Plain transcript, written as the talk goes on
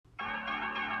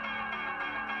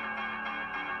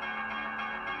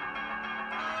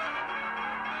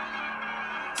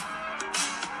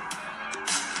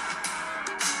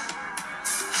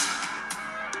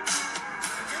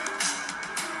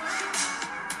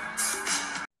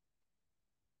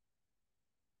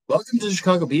Welcome to the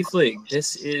Chicago Beef League.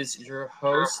 This is your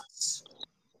hosts,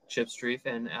 Chip Streif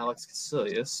and Alex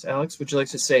Casilius. Alex, would you like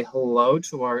to say hello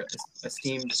to our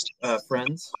esteemed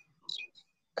friends?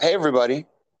 Hey, everybody.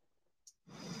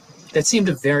 That seemed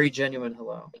a very genuine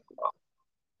hello.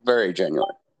 Very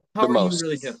genuine. How are you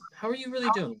really doing? How are you really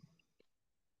doing?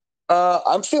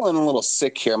 I'm feeling a little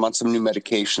sick here. I'm on some new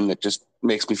medication that just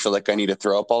makes me feel like I need to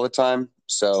throw up all the time.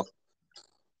 So,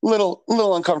 little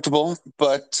uncomfortable.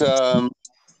 But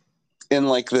in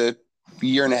like the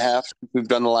year and a half we've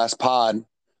done the last pod,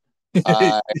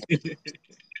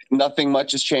 nothing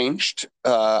much has changed.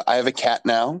 I have a cat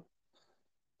now.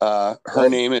 Her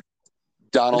name is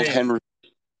Donald Henry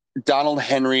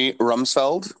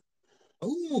Rumsfeld.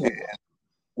 Oh.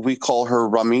 We call her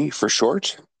Rummy for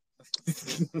short.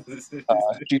 She's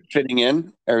fitting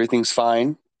in. Everything's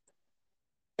fine.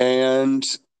 And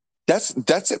that's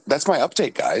it. That's my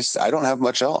update, guys. I don't have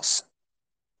much else.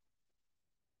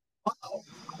 Wow.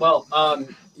 Well,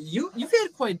 you've had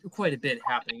quite a bit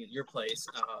happening at your place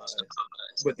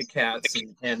with the cats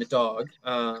and the dog.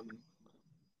 But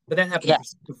that happened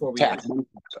before we.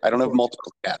 I don't have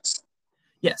multiple cats.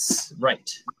 Yes,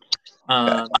 right.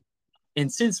 And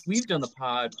since we've done the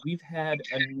pod, we've had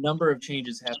a number of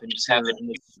changes happen here in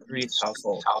the Streif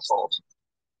household.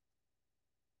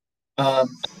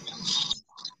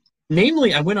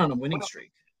 Namely, I went on a winning streak.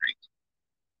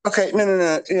 Okay,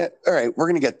 no. Yeah, all right, we're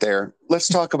gonna get there. Let's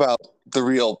talk about the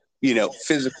real,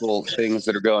 physical things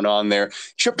that are going on there.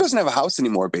 Chip doesn't have a house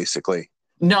anymore, basically.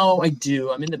 No, I do.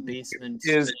 I'm in the basement.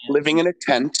 He is living in a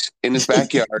tent in his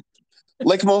backyard,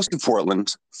 like most of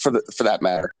Portland, for that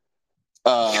matter.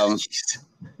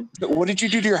 What did you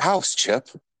do to your house, Chip?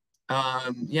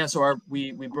 So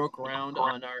we broke ground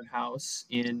on our house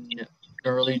in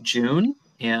early June,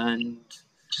 and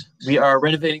we are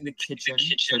renovating the kitchen,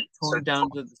 so torn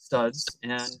down to the studs,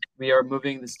 and we are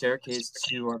moving the staircase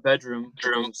to our bedroom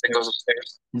that goes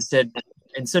upstairs.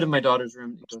 Instead of my daughter's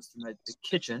room, it goes to the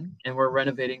kitchen, and we're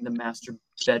renovating the master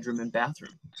bedroom and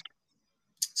bathroom.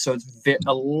 So it's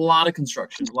a lot of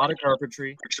construction, a lot of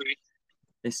carpentry.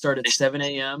 They start at 7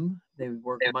 a.m. They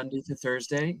work Monday to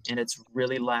Thursday, and it's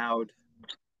really loud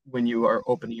when you are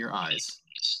opening your eyes.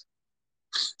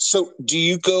 So do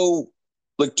you go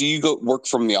work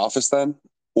from the office then?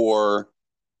 Or?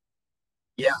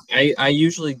 Yeah, I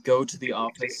usually go to the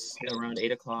office around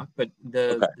 8 o'clock, but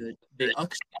the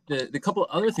couple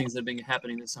of other things that have been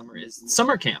happening this summer is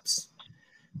summer camps.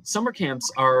 Summer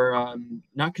camps are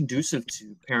not conducive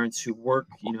to parents who work,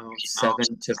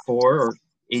 7 to 4 or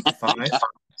 8 to 5.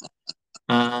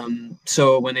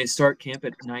 So when they start camp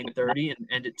at 9:30 and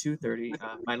end at 2:30,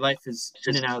 my life is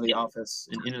in and out of the office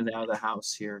and in and out of the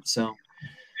house here. So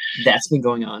that's been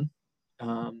going on.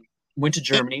 Went to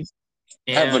Germany.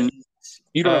 You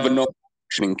don't have a no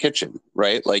functioning kitchen,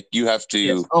 right? Like you have to.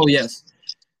 Yes. Oh yes.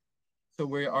 So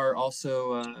we are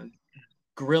also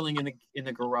grilling in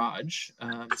the garage.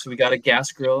 So we got a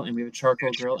gas grill and we have a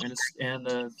charcoal grill and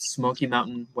a Smoky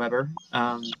Mountain Weber.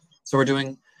 So we're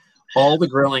doing all the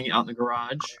grilling out in the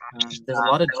garage. There's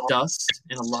a lot of dust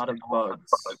and a lot of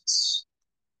bugs.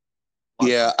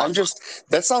 Yeah,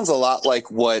 that sounds a lot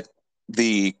like what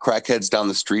the crackheads down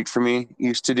the street from me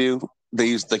used to do. They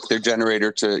used like their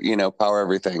generator to, power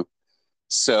everything.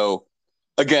 So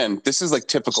again, this is like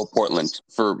typical Portland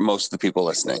for most of the people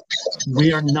listening.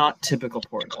 We are not typical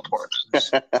Portland.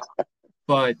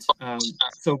 But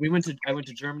so I went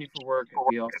to Germany for work.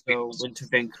 We also went to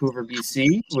Vancouver,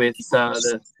 BC with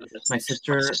my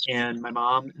sister and my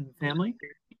mom and the family,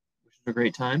 which was a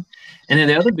great time. And then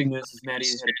the other big news is Maddie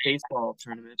had a baseball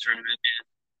tournament.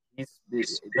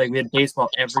 We had baseball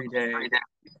every day,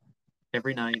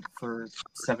 every night for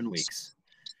 7 weeks.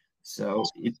 So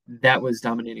that was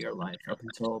dominating our life up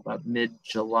until about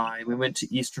mid-July. We went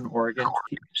to Eastern Oregon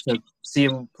to see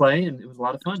him play, and it was a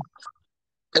lot of fun.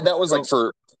 And that was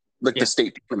for the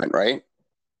state tournament, right?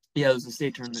 Yeah, it was a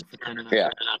state tournament for 10 and under. Yeah.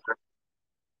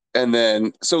 And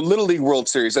then, so Little League World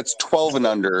Series, that's 12 and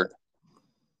under.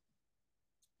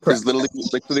 Because Little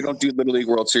League, they don't do Little League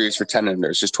World Series for 10 and under.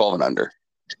 It's just 12 and under.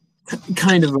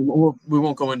 Kind of. We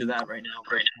won't go into that right now.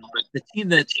 But the team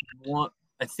that won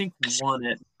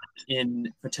it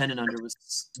for 10 and under was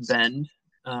Bend.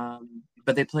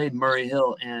 But they played Murray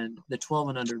Hill, and the 12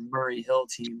 and under Murray Hill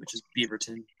team, which is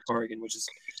Beaverton, Oregon, which is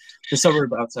the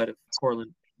suburb outside of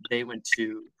Portland, they went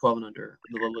to 12 and under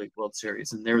the Little League World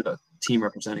Series, and they were the team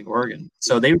representing Oregon.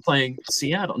 So they were playing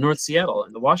North Seattle,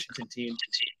 and the Washington team.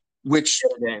 Which,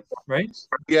 right?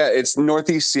 Yeah, it's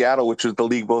Northeast Seattle, which is the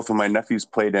league both of my nephews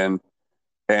played in.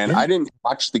 And I didn't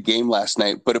watch the game last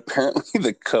night, but apparently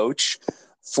the coach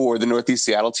for the Northeast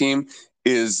Seattle team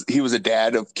is he was a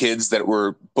dad of kids that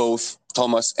were both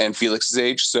Thomas and Felix's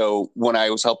age. So when I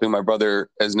was helping my brother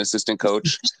as an assistant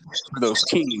coach for those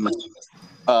teams,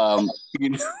 you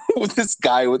know, this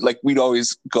guy we'd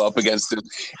always go up against him,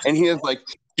 and he had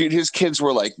dude, his kids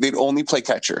were they'd only play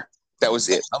catcher. That was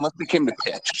it, unless they came to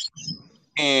pitch.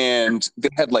 And they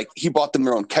had he bought them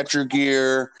their own catcher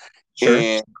gear, sure,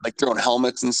 and their own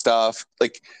helmets and stuff.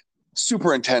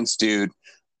 Super intense dude.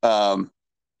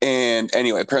 And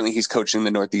anyway, apparently he's coaching the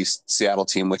Northeast Seattle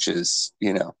team, which is,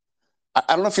 you know, I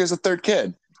don't know if he has a third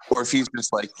kid or if he's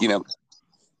just you know,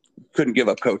 couldn't give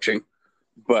up coaching.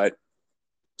 But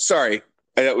sorry,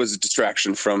 that was a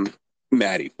distraction from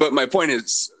Maddie. But my point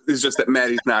is just that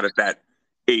Maddie's not at that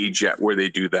age yet where they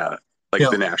do the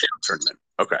the national tournament.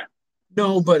 Okay.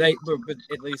 No, but at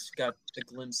least got a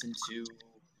glimpse into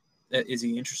is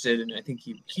he interested, and I think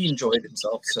he enjoyed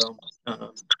himself. So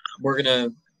we're gonna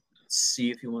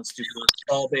see if he wants to do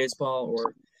fall baseball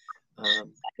or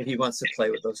if he wants to play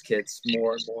with those kids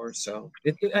more and more. So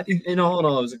in all,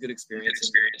 it was a good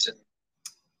experience. And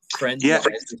friends, yeah,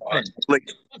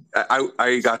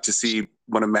 I got to see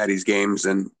one of Maddie's games,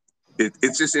 and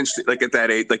it's just interesting. At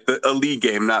that age, a league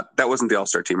game, that wasn't the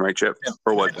All-Star team, right, Chip? Yeah.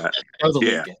 Or was that? That was a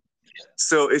league game.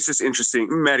 So it's just interesting.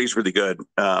 Maddie's really good,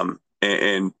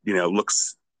 and you know,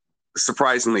 looks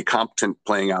surprisingly competent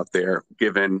playing out there,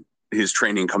 given his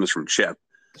training comes from Chip.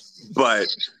 But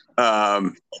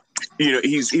you know,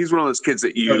 he's one of those kids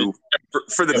that you,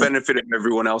 for the benefit of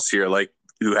everyone else here,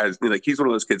 who has he's one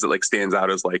of those kids that stands out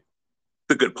as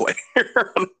the good player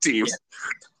on the team.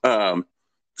 Yeah.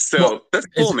 So that's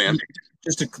cool, man.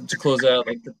 Just to close out,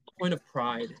 the point of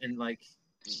pride and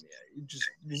just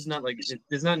it's not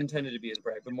it's not intended to be as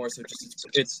brag, but more so just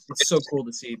it's so cool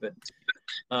to see. But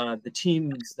the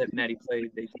teams that Maddie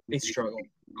played, they struggled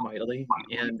mightily,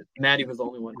 and Maddie was the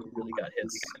only one who really got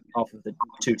hits off of the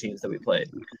two teams that we played.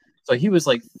 So he was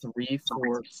 3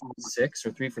 for 6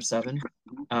 or 3 for 7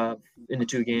 in the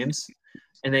two games,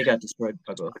 and they got destroyed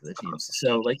by both of the teams.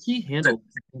 So he handled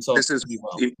himself pretty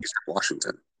well. Eastern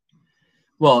Washington.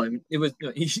 Well, it was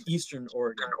Eastern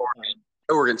Oregon.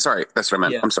 Oregon, sorry, that's what I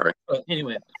meant. Yeah. I'm sorry. But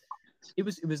anyway, it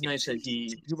was nice that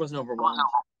he wasn't overwhelmed.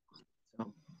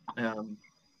 So,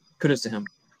 kudos to him.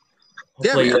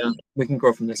 Hopefully, we can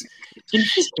grow from this. And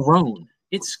he's grown.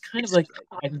 It's kind of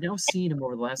I've now seen him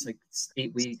over the last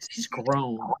 8 weeks. He's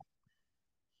grown.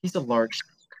 He's a large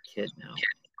kid now.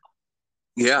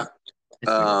 Yeah.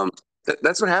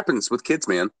 That's what happens with kids,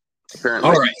 man. Apparently.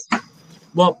 All right.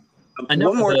 Well, I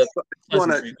know. What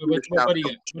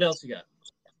else you got?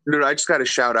 Dude, I just got a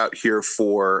shout out here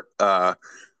for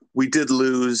we did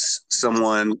lose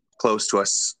someone close to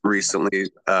us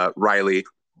recently, Riley.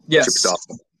 Yes.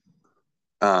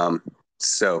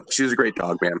 So she was a great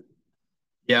dog, man.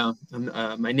 Yeah.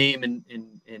 My name in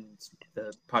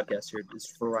the podcast here is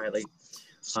for Riley.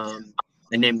 I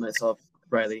named myself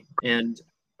Riley, and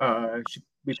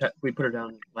we put her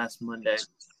down last Monday. It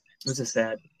was a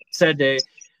sad day,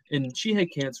 and she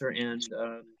had cancer and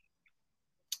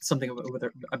something with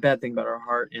a bad thing about her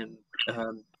heart, and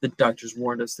the doctors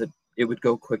warned us that it would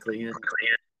go quickly, and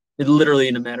it literally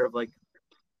in a matter of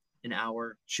an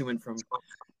hour, she went from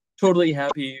totally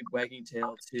happy, wagging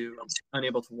tail, to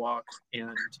unable to walk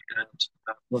and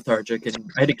lethargic,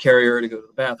 and I had to carry her to go to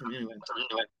the bathroom. Anyway,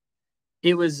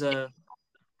 it was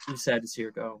sad to see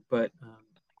her go, but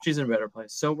she's in a better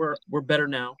place. So we're better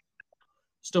now.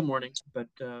 Still mourning, but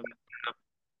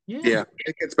yeah,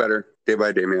 it gets better day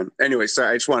by day, man. Anyway,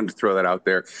 sorry, I just wanted to throw that out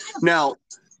there. Now,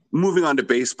 moving on to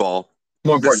baseball.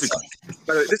 More important.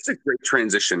 This is a great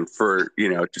transition for,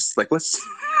 just let's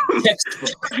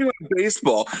do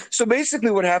baseball. So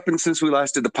basically what happened since we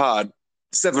last did the pod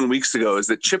 7 weeks ago is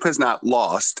that Chip has not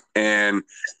lost. And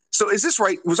so is this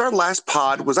right? Was our last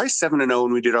pod, was I 7-0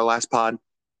 when we did our last pod?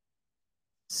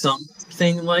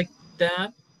 Something like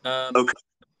that. Okay.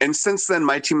 And since then,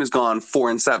 my team has gone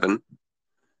 4-7.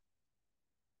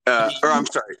 Or I'm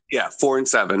sorry. Yeah,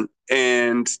 4-7.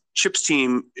 And Chip's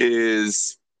team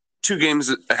is 2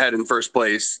 games ahead in first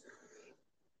place.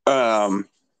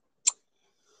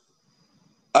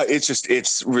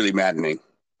 It's really maddening.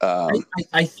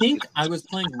 I think I was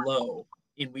playing low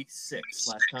in week 6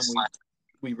 last time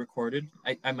we recorded.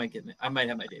 I might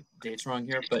have my dates wrong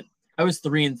here, but I was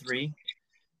 3-3,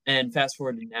 and fast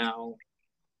forward to now,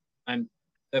 I've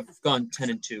gone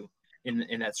 10-2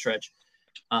 in that stretch.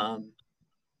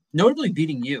 Notably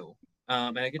beating you,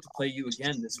 and I get to play you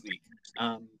again this week.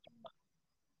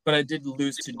 But I did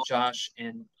lose to Josh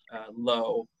and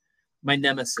Lowe, my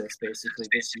nemesis, basically,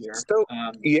 this year. So,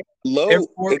 Lowe.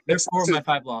 They're 4 of my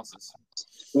 5 losses.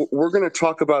 We're going to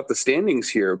talk about the standings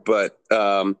here, but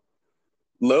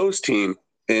Lowe's team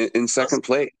in second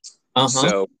place.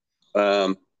 Uh-huh.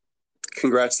 So,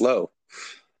 congrats, Lowe.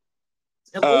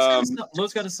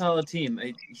 Lowe's got a solid team.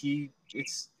 I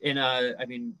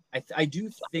do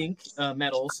think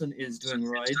Matt Olson is doing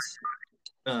rides.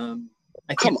 I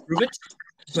can't prove it,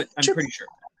 but I'm pretty sure.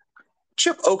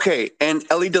 Chip, okay, and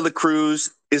Ellie De La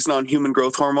Cruz isn't on human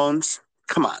growth hormones.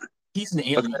 Come on, he's an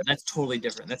alien. Okay. That's totally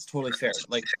different. That's totally fair.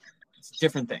 Like, it's a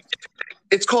different thing.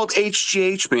 It's called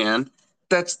HGH, man.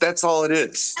 That's all it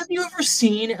is. Have you ever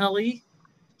seen Ellie?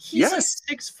 He's yes.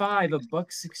 like 6'5",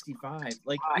 $165.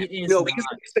 Like, it is no, he's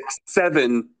like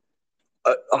 6'7",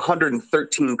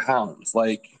 113 pounds.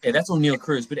 Like, okay, that's O'Neal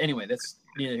Cruz. But anyway, that's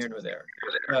neither here nor there.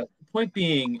 Point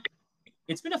being,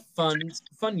 it's been a fun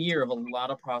year of a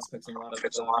lot of prospects and a lot of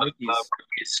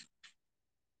rookies.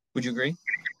 Would you agree?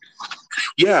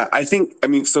 Yeah, I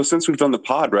mean, so since we've done the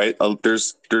pod, right?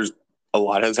 There's a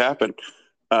lot has happened,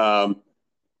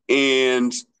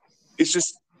 and it's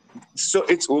just so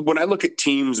it's when I look at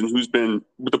teams and who's been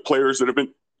the players that have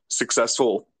been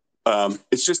successful.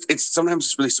 It's sometimes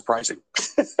it's really surprising,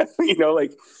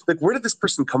 like where did this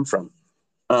person come from?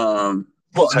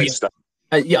 Stuff.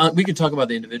 Yeah, we could talk about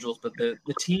the individuals, but the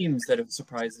teams that have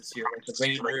surprised this year, like the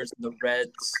Rangers, the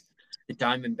Reds, the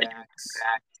Diamondbacks,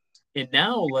 and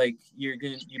now like you're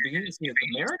beginning to see that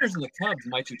the Mariners and the Cubs,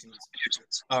 my two teams,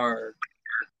 are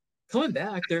coming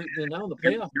back. They're now in the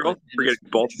playoff. You're all forgetting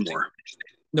Baltimore.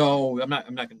 No, I'm not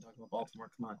going to talk about Baltimore.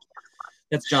 Come on,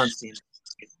 that's John's team.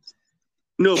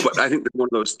 No, but I think they're one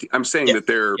of those. I'm saying that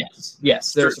they're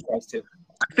they're surprised too.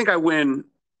 I think I win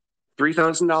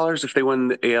 $3,000 if they win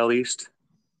the AL East.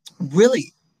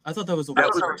 Really? I thought that was a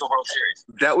World Series.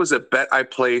 That was a bet I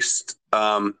placed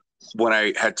when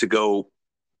I had to go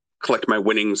collect my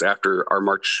winnings after our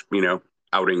March,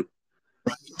 outing.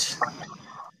 Right. I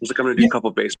was like, I'm going to do a couple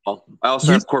of baseball. I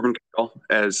also have Corbin Carroll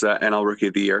as NL Rookie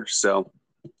of the Year, so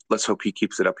let's hope he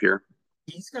keeps it up here.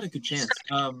 He's got a good chance.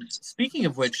 Speaking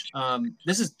of which,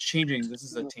 this is changing. This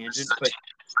is a tangent, but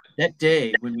that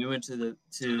day when we went to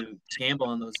gamble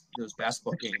on those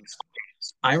basketball games,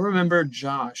 I remember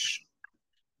Josh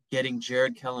getting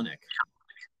Jared Kelenic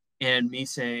and me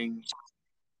saying,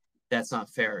 "That's not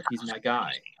fair. He's my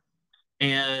guy."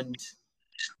 And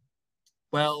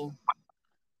well,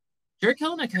 Jared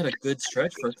Kelenic had a good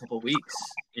stretch for a couple of weeks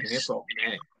in April,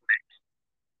 May.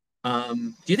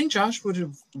 Do you think Josh would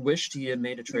have wished he had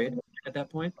made a trade at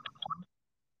that point?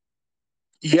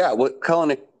 Yeah,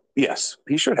 Kelenic, yes,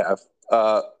 he should have.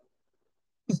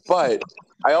 But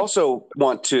I also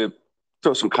want to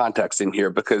throw some context in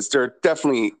here because there are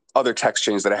definitely other text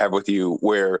chains that I have with you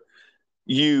where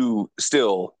you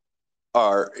still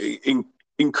are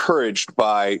encouraged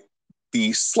by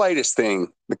the slightest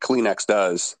thing that Kleenex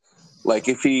does. Like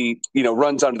if he,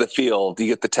 runs onto the field, you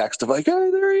get the text of like,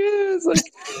 "Oh, there he is!" Like,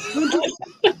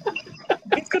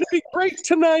 it's gonna be great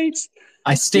tonight.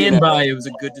 I stand by. It was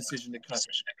a good decision to cut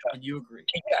him, and you agree.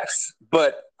 Yes,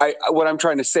 but what I'm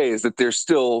trying to say is that there's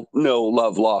still no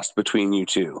love lost between you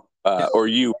two, or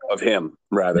you of him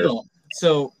rather. No.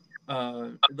 So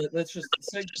let's just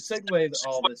segue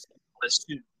all this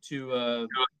to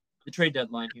the trade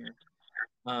deadline here.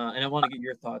 And I want to get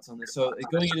your thoughts on this. So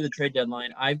going into the trade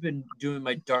deadline, I've been doing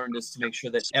my darndest to make sure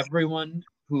that everyone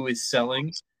who is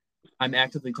selling, I'm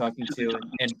actively talking to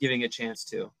and giving a chance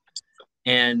to.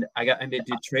 And I did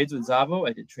trades with Zavo.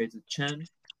 I did trades with Chen.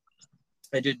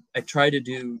 I did trades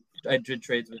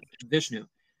with Vishnu.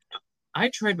 I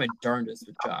tried my darndest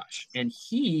with Josh, and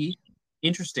he,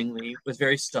 interestingly, was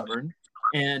very stubborn,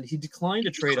 and he declined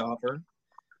a trade offer.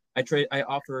 I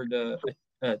offered a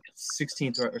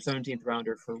 16th or 17th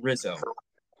rounder for Rizzo,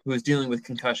 who was dealing with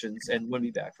concussions and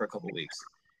wouldn't be back for a couple of weeks.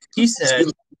 He said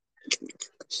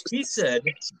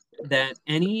that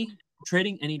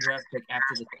trading any draft pick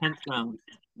after the 10th round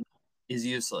is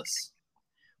useless.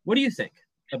 What do you think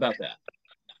about that?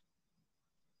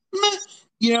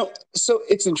 So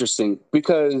it's interesting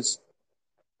because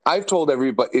I've told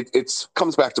everybody it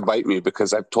comes back to bite me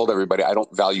because I've told everybody I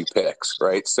don't value picks,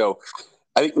 right? So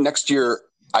I think next year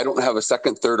I don't have a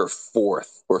second, third, or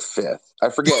fourth, or fifth. I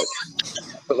forget.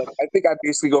 But I think I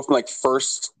basically go from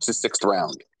first to sixth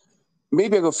round.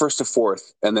 Maybe I go first to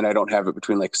fourth, and then I don't have it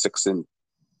between six and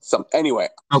some. Anyway.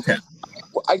 Okay.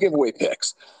 I give away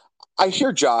picks. I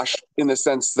hear Josh in the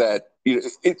sense that,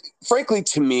 frankly,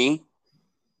 to me,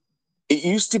 it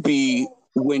used to be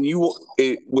when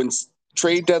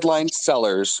trade deadline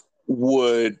sellers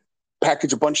would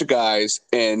package a bunch of guys,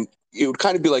 and it would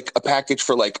kind of be like a package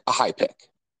for a high pick.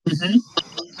 Mm-hmm.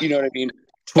 You know what I mean?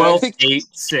 12, 8,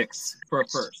 6 for a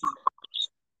first.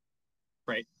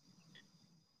 Right.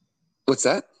 What's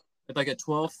that? with like a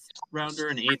 12th rounder,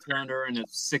 an 8th rounder, and a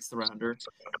 6th rounder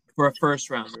for a first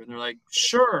rounder, and they're like,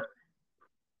 sure.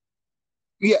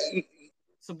 Yeah.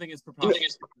 Something is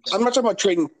preposterous. I'm not talking about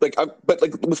trading, but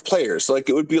like with players. So like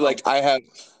it would be like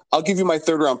I'll give you my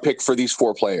 3rd round pick for these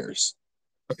 4 players.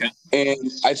 Okay.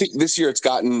 And I think this year it's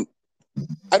gotten,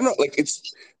 I don't know, like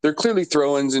they're clearly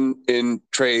throw-ins in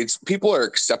trades. People are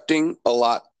accepting a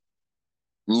lot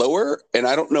lower, and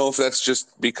I don't know if that's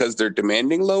just because they're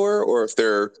demanding lower or if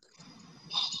they're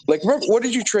like, remember, what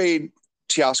did you trade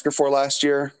Teoscar for last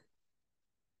year?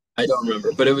 I don't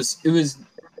remember, but it was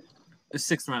a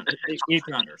 6th round, 8th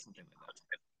rounder or something like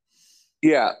that.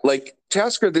 Yeah, like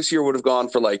Teoscar this year would have gone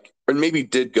for like, or maybe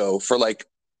did go for like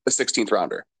a 16th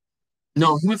rounder.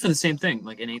 No, he went for the same thing,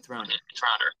 like an 8th rounder.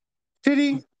 Did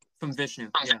he? From Vishnu,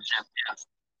 yeah.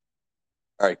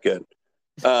 All right, good.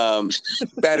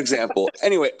 Bad example.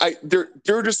 Anyway,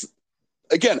 they're just,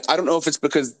 again, I don't know if it's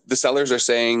because the sellers are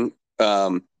saying,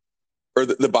 or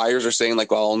the buyers are saying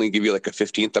like, well, I'll only give you like a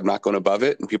 15th. I'm not going above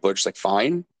it. And people are just like,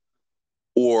 fine.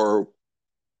 Or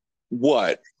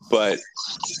what? But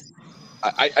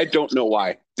I don't know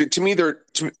why. To me,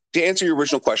 to answer your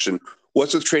original question,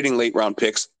 what's with trading late round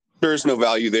picks? There's no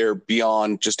value there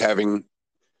beyond just having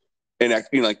an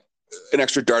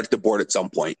extra dart at the board at some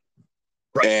point.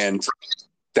 Right. And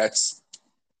that's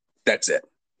it.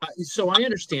 So I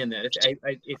understand that.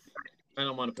 If I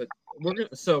don't want to put, we'll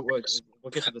get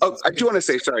to this. Oh, I do want to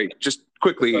say, sorry, just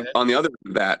quickly on the other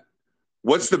end of that,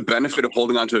 what's the benefit of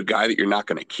holding on to a guy that you're not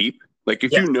going to keep? Like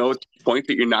if you know at the point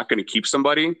that you're not going to keep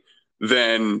somebody,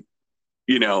 then,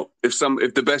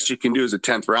 if the best you can do is a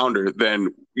 10th rounder,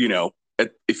 then,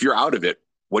 if you're out of it,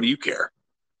 what do you care?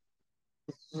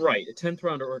 Right, a 10th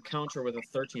rounder or a counter with a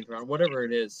 13th round, whatever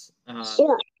it is.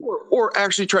 Or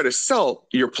actually try to sell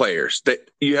your players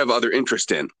that you have other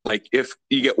interest in. Like if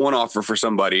you get one offer for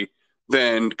somebody,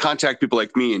 then contact people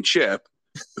like me and Chip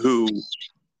who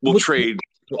will trade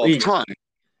all the time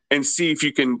and see if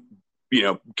you can,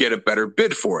 get a better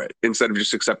bid for it instead of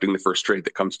just accepting the first trade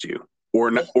that comes to you or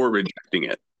rejecting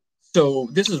it. So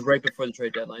this is right before the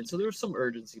trade deadline. So there was some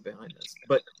urgency behind this,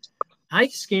 but I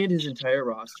scanned his entire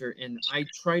roster and I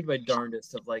tried my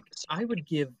darndest of like, I would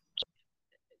give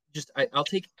I'll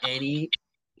take any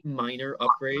minor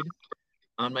upgrade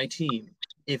on my team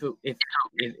if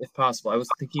possible. I was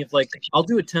thinking of like, I'll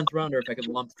do a 10th rounder if I could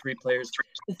lump 3 players.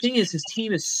 The thing is, his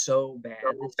team is so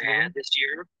bad this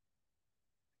year.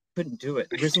 Couldn't do it.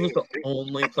 Rizzo was the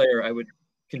only player I would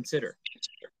consider.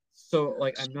 So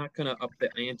like, I'm not gonna up the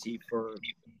ante for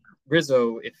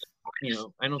Rizzo if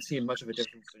I don't see much of a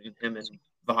difference between him and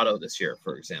Votto this year,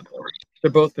 for example.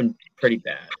 They've both been pretty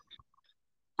bad.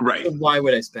 Right. So why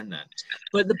would I spend that?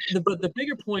 But the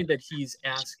bigger point that he's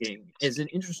asking is an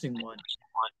interesting one.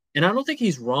 And I don't think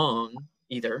he's wrong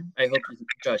either. I hope,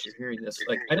 Josh, you're hearing this.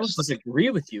 Like, I don't disagree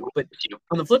with you, but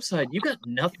on the flip side, you got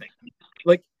nothing.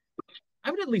 Like,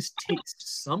 I would at least take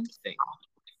something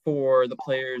for the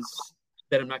players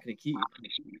that I'm not going to keep.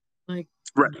 Like,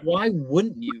 Why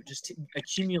wouldn't you just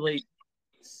accumulate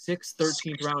 6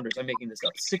 13th rounders? I'm making this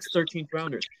up. 6 13th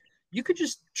rounders. You could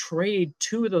just trade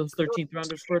 2 of those 13th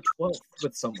rounders for a 12th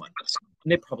with someone,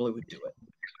 and they probably would do it.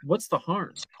 What's the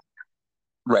harm?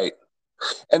 Right.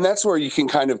 And that's where you can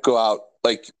kind of go out.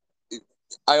 Like,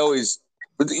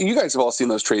 you guys have all seen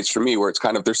those trades for me where it's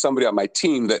kind of, there's somebody on my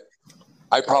team that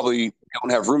I probably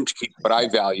don't have room to keep, but I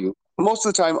value. Most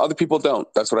of the time, other people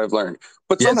don't. That's what I've learned.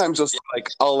 But sometimes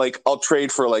I'll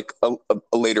trade for like a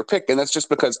later pick, and that's just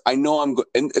because I know I'm good.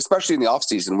 And especially in the off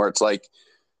season where it's like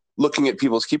looking at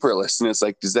people's keeper lists, and it's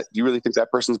like, do you really think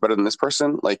that person's better than this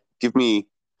person? Like, give me,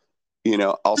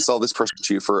 I'll sell this person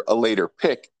to you for a later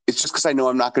pick. It's just because I know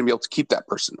I'm not going to be able to keep that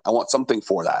person. I want something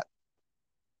for that.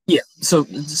 Yeah. So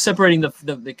separating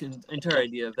the entire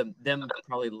idea of them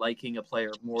probably liking a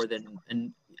player more than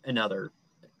another.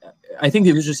 I think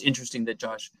it was just interesting that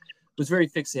Josh was very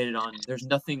fixated on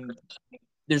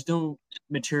there's no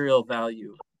material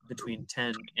value between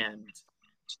 10 and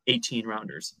 18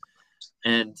 rounders.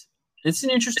 And it's an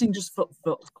interesting just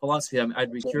philosophy.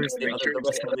 I'd be curious the rest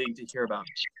of the league to hear about.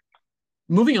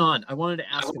 Moving on, I wanted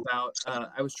to ask about,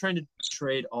 I was trying to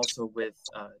trade also with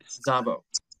Zavo.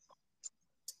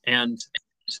 And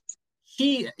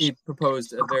he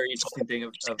proposed a very interesting thing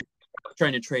of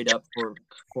trying to trade up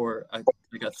for a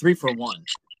 3-for-1.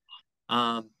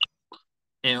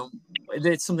 And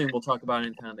it's something we'll talk about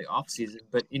in kind of the off season.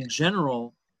 But in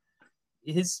general,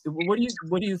 what do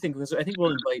you think? Because I think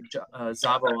we'll invite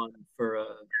Zavo on for a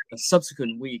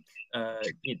subsequent week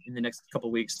in the next couple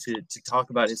of weeks to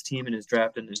talk about his team and his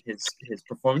draft and his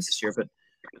performance this year. But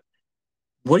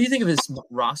what do you think of his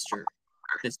roster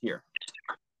this year?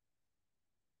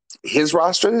 his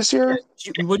roster this year?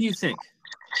 What do you think?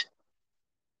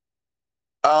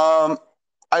 I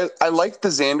like the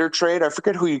Xander trade. I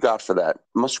forget who you got for that.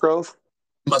 Musgrove,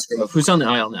 who's on the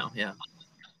aisle now. Yeah.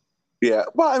 Yeah.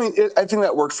 Well, I mean, I think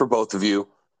that worked for both of you.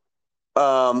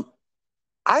 I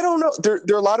don't know. There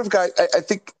are a lot of guys. I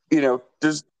think,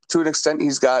 there's, to an extent,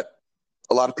 he's got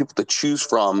a lot of people to choose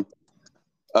from.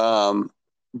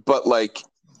 But like,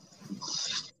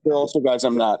 there are also guys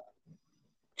I'm not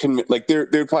like.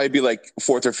 There'd probably be like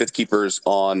fourth or fifth keepers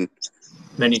on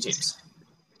many teams,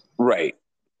 right?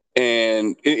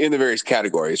 And in the various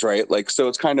categories, right? Like, so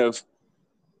it's kind of,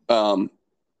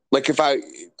 like if I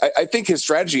think his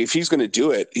strategy, if he's going to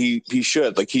do it, he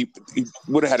should. Like he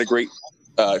would have had a great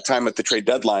time at the trade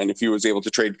deadline if he was able to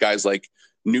trade guys like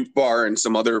Newt Bar and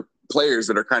some other players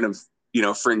that are kind of,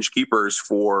 fringe keepers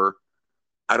for,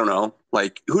 I don't know,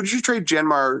 like who did you trade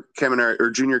Janmar Caminero or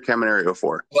Junior Caminero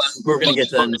for? Well, we're going to get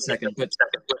to that in a second, but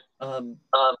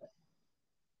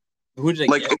who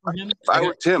did I get for him? If I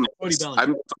was him,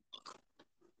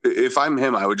 if I'm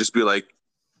him, I would just be like,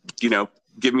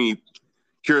 give me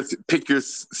pick your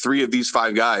three of these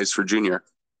five guys for Junior.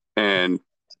 And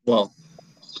well,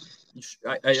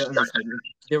 I understand.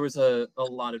 There was a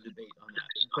lot of debate on that,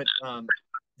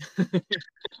 but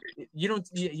you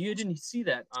didn't see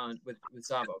that with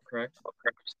Zavo, correct?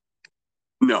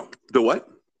 No, the what?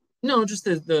 No, just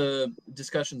the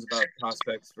discussions about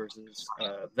prospects versus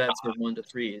vets or 1 to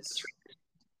 3s.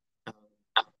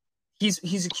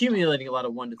 He's accumulating a lot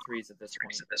of 1 to 3s at this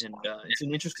point, and it's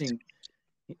an interesting.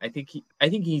 I think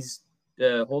he's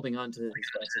holding on to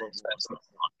his vets a little more.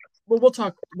 Well, we'll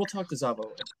talk to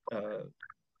Zavo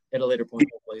at a later point.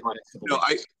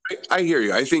 I hear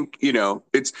you. I think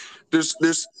there's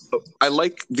I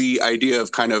like the idea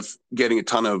of kind of getting a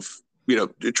ton of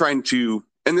trying to,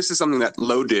 and this is something that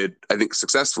Lowe did, I think,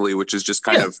 successfully, which is just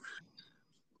kind of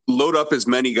load up as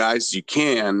many guys as you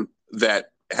can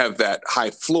that have that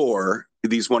high floor,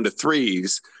 these 1 to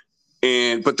 3s,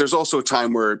 but there's also a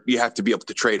time where you have to be able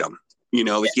to trade them. You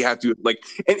have to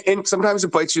and sometimes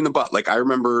it bites you in the butt. Like I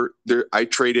remember I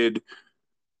traded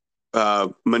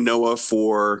Manoah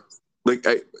for,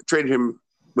 I traded him.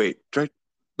 Wait,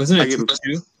 wasn't it 2 for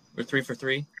 2 or 3 for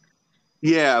 3?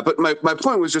 Yeah, but my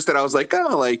point was just that I was like,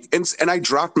 and I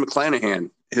dropped McClanahan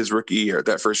his rookie year,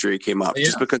 that first year he came up,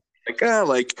 just because I'm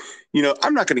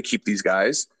not going to keep these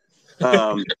guys.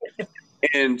 And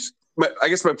I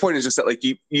guess my point is just that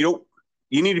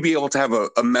you need to be able to have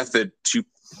a method to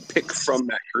pick from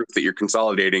that group that you're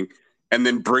consolidating and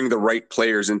then bring the right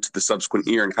players into the subsequent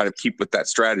year and kind of keep with that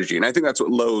strategy. And I think that's what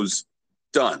Lowe's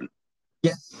done.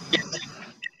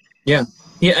 Yeah,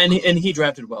 and he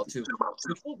drafted well too.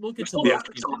 We'll get to Lowe's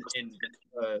in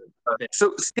a bit.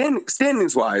 So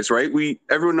standings wise, right?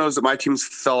 Everyone knows that my team's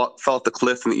fell at the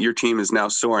cliff and that your team is now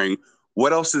soaring.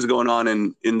 What else is going on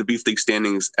in the Beef League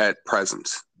standings at present?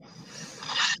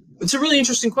 It's a really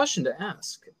interesting question to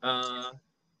ask.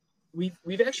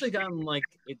 We've actually gotten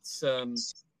it's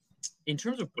in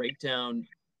terms of breakdown,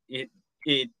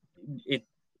 it's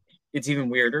even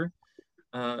weirder.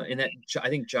 In that I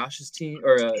think Josh's team,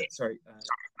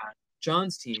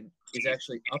 John's team is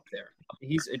actually up there.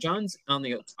 John's on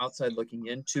the outside looking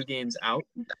in, 2 games out,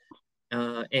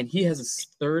 and he has his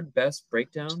 3rd best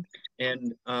breakdown.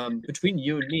 And between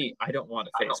you and me, I don't want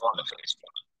to face him.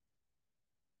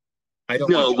 I don't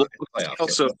know.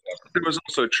 There was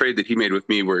also a trade that he made with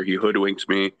me where he hoodwinked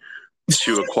me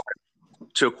to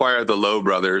acquire the Lowe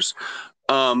brothers.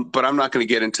 But I'm not going to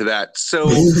get into that. So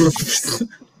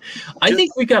I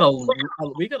think we got a log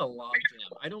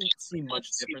jam. I don't see much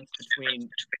difference between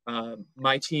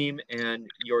my team and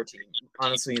your team,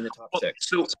 honestly, in the top 6.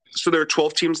 So there are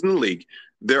 12 teams in the league.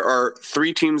 There are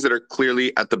 3 teams that are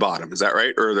clearly at the bottom. Is that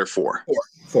right? Or are there 4?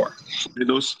 4.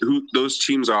 Those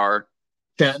teams are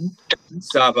Chen,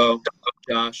 Zavo,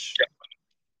 Josh,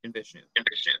 and Vishnu.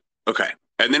 Okay.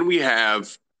 And then we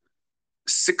have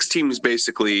 6 teams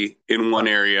basically in one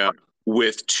area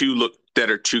with 2 that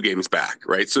are 2 games back,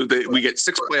 right? So we get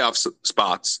 6 playoff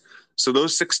spots. So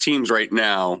those 6 teams right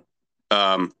now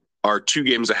are 2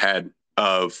 games ahead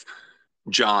of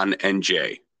John and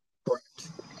Jay. Correct.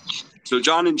 So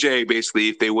John and Jay, basically,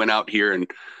 if they went out here and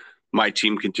my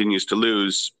team continues to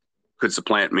lose, could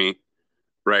supplant me,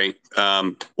 right?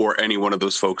 Or any one of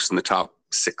those folks in the top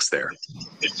 6 there.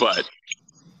 But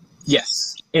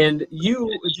yes. And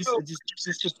you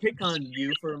just to pick on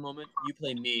you for a moment, you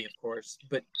play me, of course,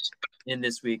 but in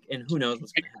this week, and who knows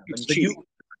what's going to happen. But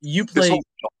you play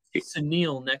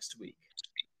Sunil next week,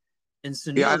 and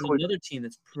Sunil is another team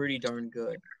that's pretty darn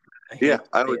good.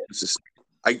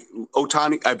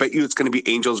 Ohtani, I bet you it's going to be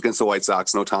Angels against the White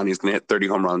Sox, and Ohtani is going to hit 30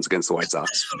 home runs against the White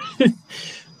Sox.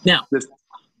 Now,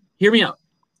 hear me out.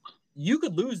 You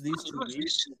could lose these 2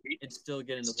 weeks and still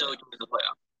get in the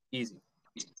playoff. Easy.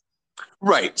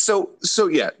 Right. So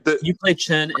yeah. You play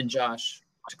Chen and Josh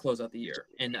to close out the year,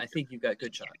 and I think you've got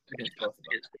good shot against both of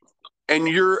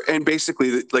them. And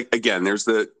basically, like, again, there's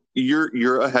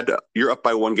you're ahead. You're up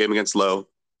by 1 game against Lowe.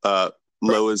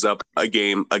 Lowe is up a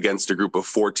game against a group of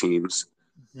 4 teams.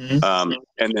 Mm-hmm.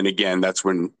 And then again, that's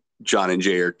when John and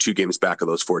Jay are 2 games back of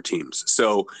those 4 teams.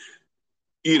 So,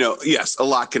 yes, a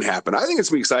lot can happen. I think it's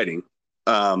going to be exciting.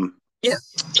 Yeah.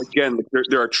 Again,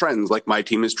 there are trends. Like, my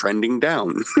team is trending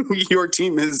down. Your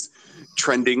team is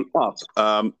trending up.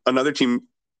 Another team,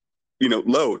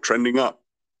 low, trending up.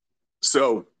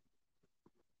 So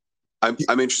I'm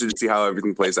interested to see how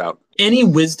everything plays out. Any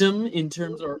wisdom in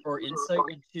terms or insight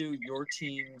into your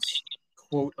team's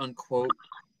quote unquote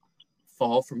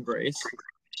fall from grace?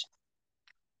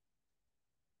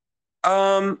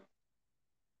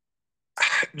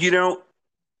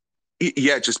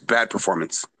 Yeah, just bad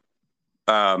performance.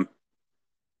 My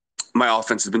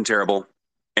offense has been terrible,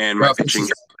 and my pitching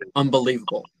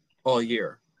unbelievable all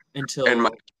year until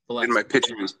my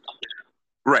pitching is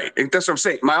right. That's what I'm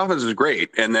saying. My offense is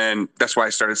great, and then that's why I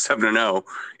started 7-0.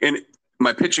 And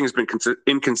my pitching has been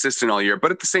inconsistent all year.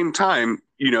 But at the same time,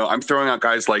 I'm throwing out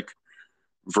guys like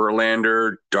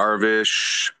Verlander,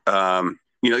 Darvish,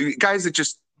 guys that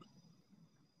just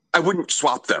I wouldn't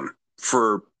swap them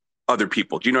for other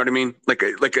people. Do you know what I mean? Like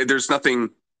there's nothing.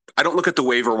 I don't look at the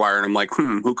waiver wire and I'm like,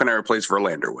 who can I replace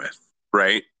Verlander with?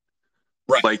 Right.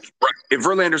 Like, if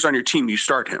Verlander's on your team, you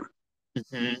start him.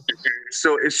 Mm-hmm.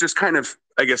 So it's just kind of,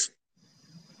 I guess,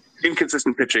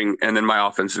 inconsistent pitching, and then my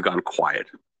offense has gone quiet.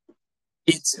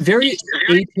 It's very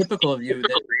atypical of you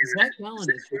that Zach Gallen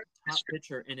is your top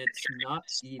pitcher, and it's not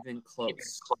even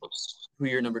close who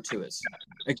your number 2 is.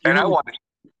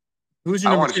 Who's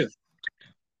your number 2?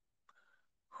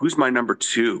 Who's my number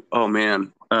 2? Oh,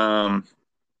 man. I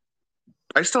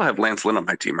still have Lance Lynn on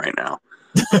my team right now.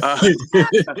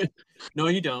 No,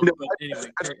 you don't. No, but anyway,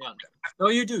 carry on. No,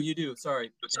 you do. You do.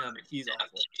 Sorry. He's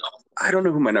awful. I don't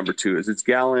know who my number 2 is. It's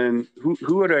Gallen.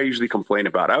 Who would I usually complain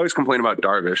about? I always complain about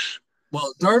Darvish.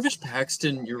 Well, Darvish,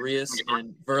 Paxton, Urias,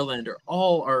 and Verlander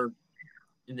all are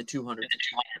in the 200s.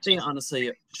 They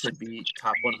honestly should be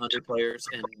top 100 players,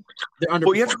 and they're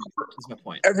underperforming. Is my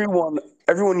point.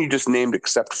 Everyone you just named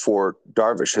except for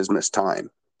Darvish has missed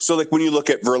time. So, like, when you look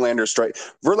at Verlander's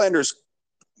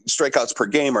strikeouts per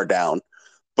game are down,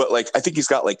 but like I think he's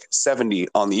got like 70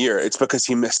 on the year. It's because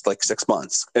he missed like 6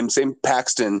 months, and same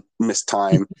Paxton missed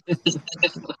time.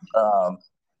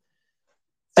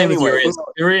 Anyway,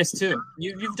 Urias too.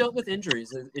 You've dealt with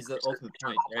injuries is the ultimate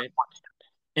point, right?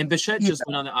 And Bichette just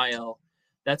went on the IL.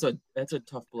 That's a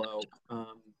tough blow.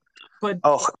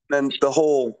 Then the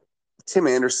whole Tim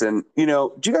Anderson. Do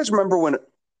you guys remember when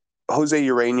Jose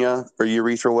Urena or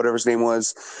Urethra, whatever his name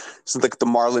was, so like the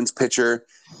Marlins pitcher,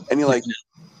 and he like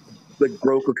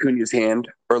broke Acuna's hand,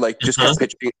 or like just kept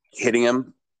pitching, hitting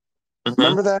him.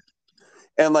 Remember that?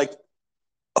 And like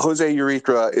Jose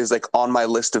Urethra is like on my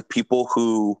list of people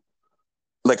who,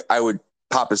 like, I would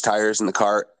pop his tires in the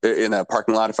car in a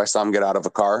parking lot if I saw him get out of a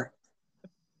car.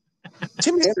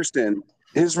 Tim Anderson,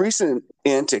 his recent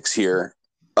antics here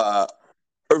are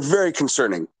very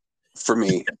concerning for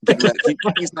me.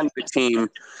 He's on the team,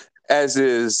 as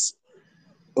is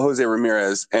Jose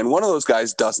Ramirez, and one of those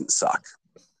guys doesn't suck.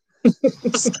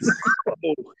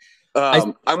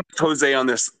 I'm with Jose on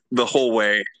this the whole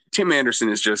way. Tim Anderson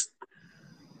is just,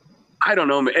 I don't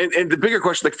know, and the bigger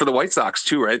question, like for the White Sox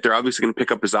too, right? They're obviously going to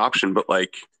pick up his option, but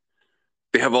like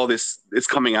they have all this. It's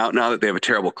coming out now that they have a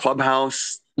terrible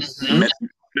clubhouse.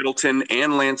 Middleton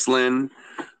and Lance Lynn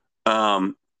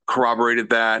corroborated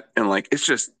that, and like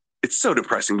it's so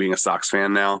depressing being a Sox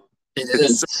fan now.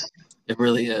 It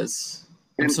really is.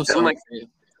 I'm so sorry for you.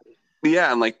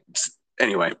 Yeah, and like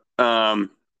anyway. I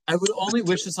would only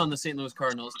wish this on the St. Louis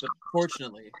Cardinals, but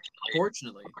fortunately,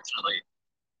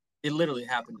 it literally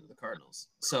happened to the Cardinals.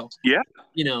 So yeah,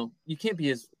 you can't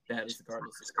be as bad as the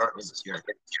Cardinals this year.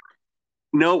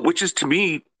 No, which is to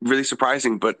me really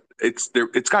surprising, but it's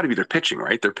got to be their pitching,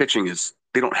 right? Their pitching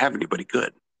they don't have anybody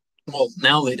good. Well,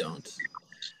 now they don't.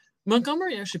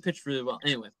 Montgomery actually pitched really well.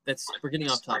 Anyway, we're getting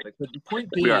off topic. But the point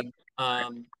being,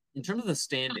 in terms of the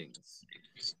standings,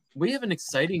 we have an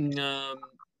exciting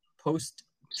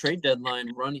post-trade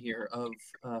deadline run here of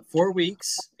 4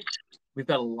 weeks. We've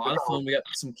got a lot of fun. We got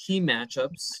some key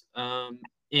matchups. I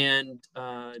think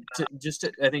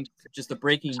the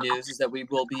breaking news is that we're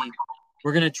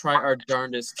going to try our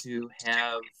darndest to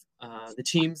have the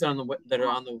teams that are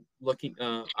on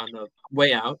the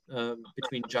way out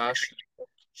between Josh,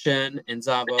 Shen, and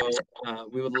Zavo.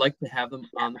 We would like to have them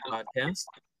on the podcast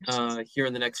here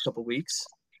in the next couple weeks,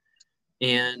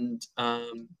 and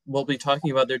we'll be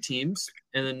talking about their teams,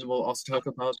 and then we'll also talk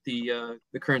about the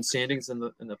current standings in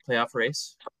the playoff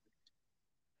race.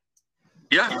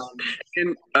 Yeah.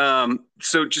 And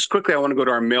so just quickly, I want to go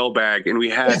to our mailbag, and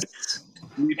we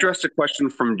addressed a question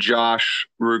from Josh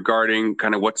regarding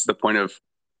kind of what's the point of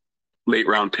late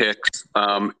round picks.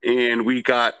 And we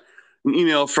got an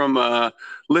email from a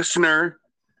listener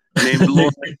named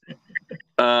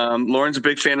Lauren. Lauren's a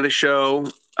big fan of the show.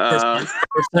 First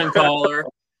time caller.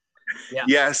 Yeah.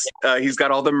 Yes. He's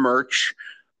got all the merch.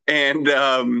 And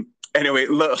anyway,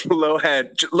 Lo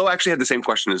actually had the same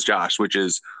question as Josh, which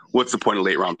is, what's the point of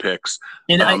late round picks?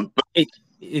 And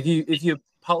if you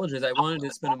apologize, I wanted to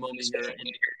spend a moment here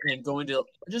and go into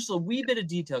just a wee bit of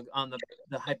detail on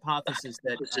the hypothesis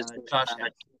that Josh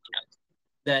had,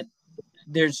 that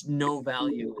there's no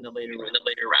value in the later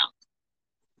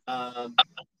round.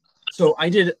 So I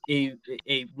did a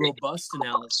robust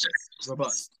analysis,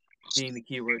 robust being the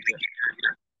key word here,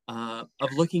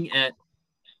 of looking at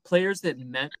players that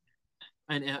met,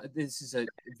 and this is a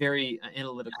very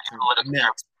analytical term,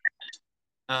 met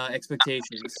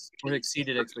expectations or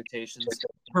exceeded expectations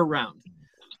per round.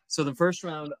 So the first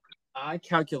round, I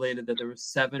calculated that there were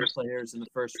 7 players in the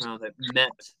first round that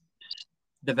met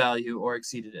the value or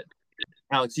exceeded it.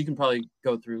 Alex, you can probably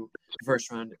go through the first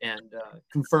round and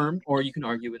confirm, or you can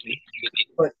argue with me.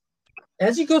 But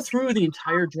as you go through the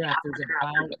entire draft, there's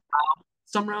about,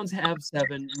 some rounds have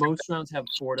 7, most rounds have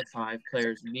 4 to 5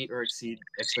 players meet or exceed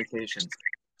expectations.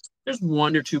 There's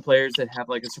 1 or 2 players that have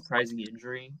like a surprising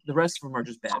injury. The rest of them are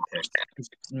just bad picks.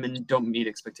 Don't meet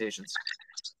expectations.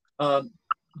 But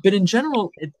in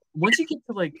general, once you get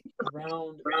to like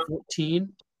around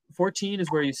 14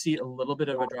 is where you see a little bit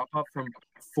of a drop off from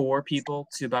 4 people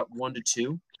to about 1 to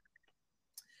 2.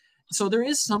 So there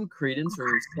is some credence or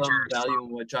some value in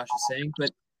what Josh is saying,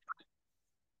 but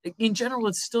in general,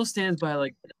 it still stands by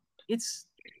like it's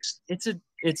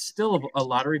still a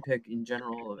lottery pick in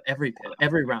general of every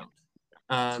round.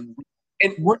 And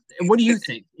what do you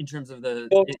think in terms of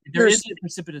there is a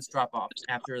precipitous drop off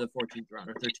after the 14th round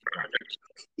or 13th round?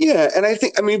 Yeah,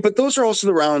 and but those are also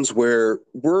the rounds where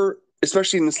we're,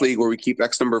 especially in this league where we keep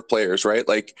X number of players, right?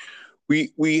 Like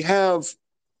we have,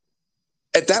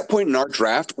 at that point in our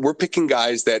draft, we're picking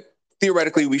guys that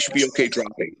theoretically we should be okay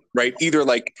dropping, right? Either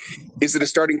like, is it a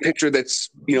starting pitcher that's,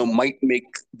 might make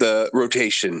the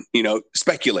rotation,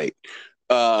 speculate.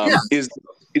 Is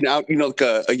like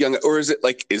a young, or is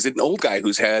it an old guy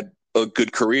who's had a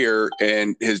good career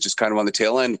and is just kind of on the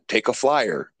tail end, take a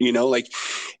flyer, and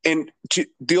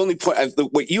the only point,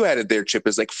 what you added there, Chip,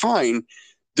 is like, fine,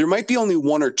 there might be only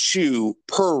 1 or 2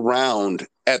 per round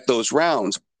at those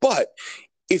rounds, but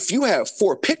if you have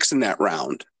 4 picks in that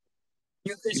round,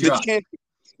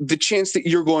 the chance that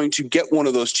you're going to get one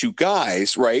of those 2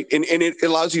 guys, right? And it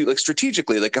allows you, like,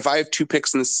 strategically, like if I have 2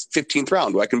 picks in this 15th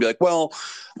round, I can be like, well,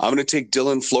 I'm going to take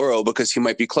Dylan Floro because he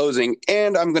might be closing,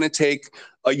 and I'm going to take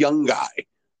a young guy,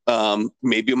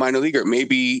 maybe a minor leaguer,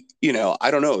 maybe,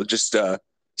 I don't know, just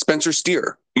Spencer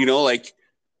Steer, like,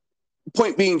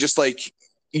 point being, just like,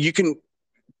 you can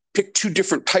pick 2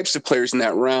 different types of players in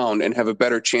that round and have a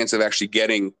better chance of actually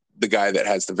getting the guy that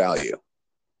has the value.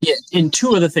 Yeah, and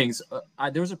 2 other things.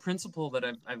 There was a principle that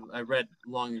I read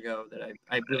long ago that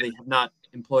I really have not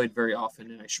employed very often,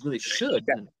 and I really should.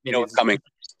 Yeah, it's coming.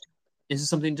 This is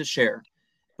something to share.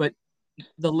 But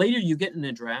the later you get in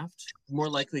a draft, the more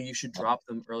likely you should drop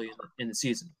them early in the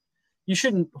season. You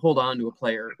shouldn't hold on to a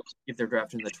player if they're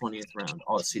drafted in the 20th round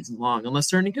all season long,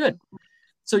 unless they're any good.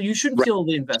 So you shouldn't feel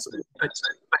the investment. But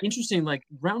interesting, like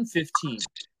round 15,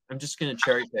 I'm just going to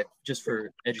cherry pick just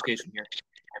for education here.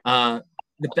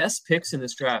 The best picks in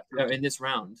this draft, in this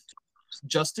round,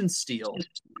 Justin Steele,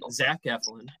 Zach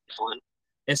Eflin,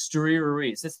 Esteury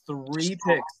Ruiz. That's 3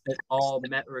 picks that all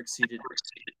met or exceeded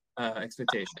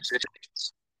expectations.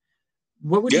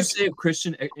 What would you say of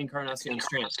Christian Encarnacion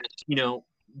Strand?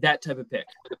 That type of pick.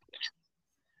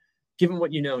 Given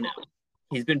what you know now,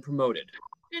 he's been promoted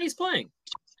and he's playing.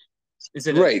 Is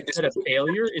it a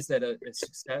failure? Is that a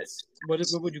success? What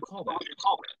would you call that?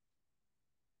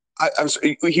 I'm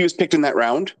sorry, he was picked in that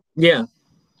round? Yeah.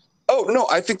 Oh, no,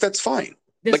 I think that's fine.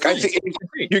 I think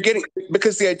you're getting,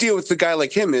 because the idea with the guy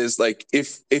like him is like,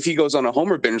 if he goes on a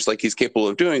homer binge like he's capable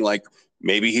of doing, like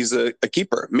maybe he's a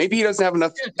keeper. Maybe he doesn't have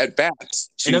enough at bats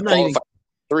to qualify for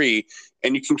 3,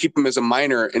 and you can keep him as a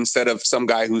minor instead of some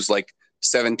guy who's like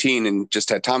 17 and just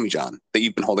had Tommy John that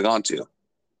you've been holding on to.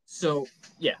 So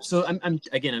yeah, so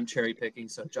I'm cherry picking.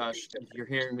 So Josh, if you're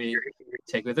hearing me,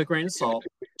 take it with a grain of salt.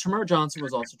 Termarr Johnson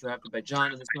was also drafted by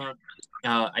John in this round.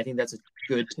 I think that's a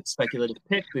good speculative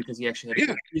pick because he actually had a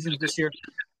good season this year.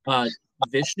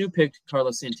 Vishnu picked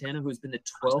Carlos Santana, who's been the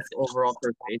 12th overall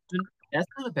first baseman.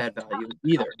 That's not a bad value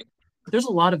either. There's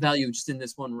a lot of value just in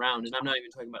this one round, and I'm not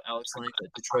even talking about Alex Lange, the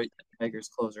Detroit Tigers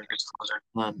closer.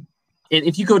 And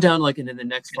if you go down like into the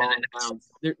next following rounds,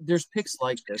 there's picks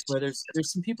like this where there's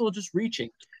some people just reaching.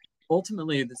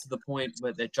 Ultimately, this is the point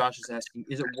that Josh is asking: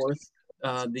 is it worth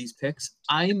these picks?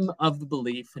 I'm of the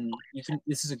belief, and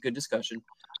this is a good discussion.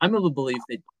 I'm of the belief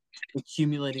that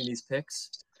accumulating these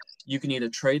picks, you can either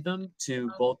trade them to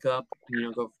bulk up,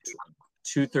 go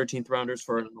 2 13th rounders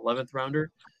for an 11th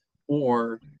rounder,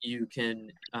 or you can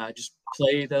just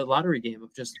play the lottery game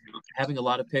of just having a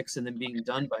lot of picks and then being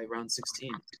done by round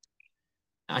 16.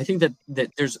 I think that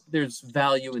there's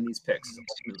value in these picks is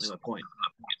ultimately my point.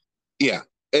 Yeah.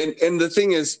 And the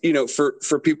thing is,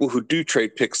 for people who do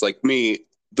trade picks like me,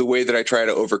 the way that I try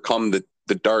to overcome the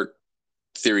dart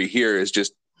theory here is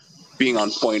just being on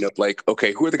point of like,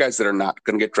 okay, who are the guys that are not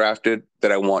going to get drafted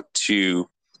that I want to,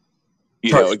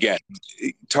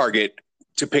 target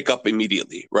to pick up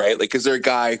immediately, right? Like, is there a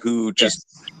guy who just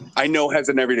I know has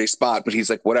an everyday spot, but he's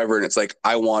like whatever, and it's like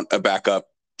I want a backup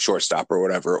shortstop or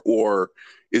whatever, or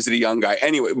is it a young guy?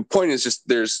 Anyway, the point is just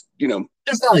there's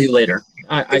value later.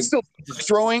 It's still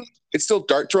throwing. It's still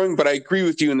dart throwing, but I agree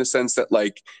with you in the sense that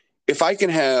like if I can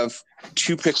have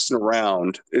 2 picks in a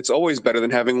round, it's always better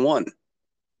than having 1.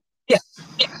 Yeah.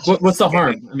 What's the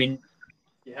harm? I mean,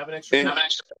 you have an extra.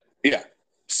 Yeah.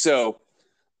 So,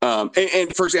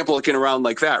 and for example, like in a round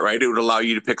like that, right, it would allow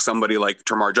you to pick somebody like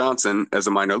Termarr Johnson as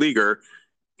a minor leaguer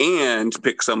and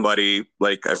pick somebody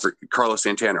like Carlos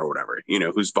Santana or whatever,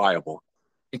 who's viable.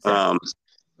 Exactly.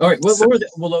 All right. What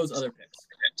were those other picks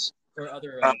or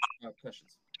other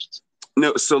questions?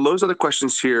 No. So those other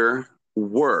questions here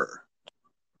were,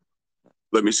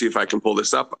 let me see if I can pull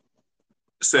this up.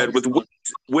 Said with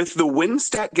the win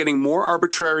stat getting more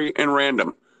arbitrary and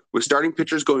random, with starting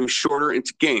pitchers going shorter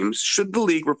into games, should the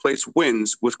league replace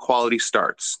wins with quality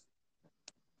starts?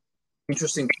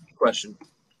 Interesting question.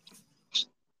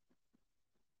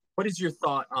 What is your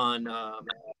thought on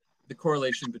the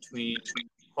correlation between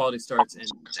quality starts and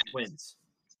wins?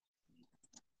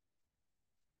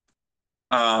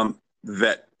 It's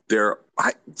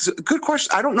a good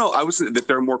question. I don't know. I would say that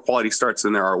there are more quality starts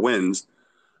than there are wins.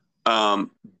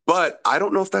 But I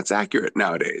don't know if that's accurate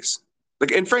nowadays.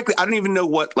 Like, and frankly, I don't even know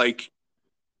what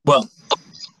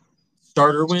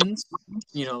starter wins,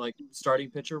 like starting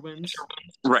pitcher wins,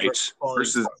 right?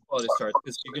 Versus quality starts,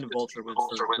 because you can vulture wins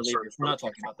for relievers. We're not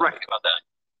talking about that.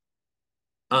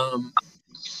 Right.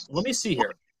 Let me see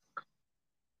here.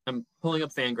 I'm pulling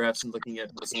up Fangraphs and looking at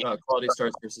quality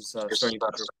starts versus starting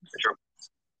pitcher.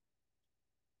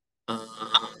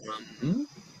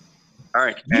 All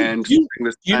right, and do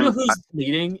you know who's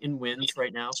leading in wins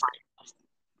right now?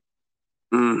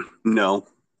 No.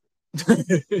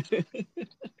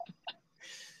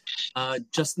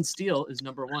 Justin Steele is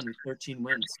number 1 with 13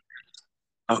 wins.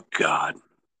 Oh God,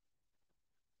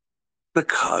 the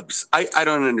Cubs. I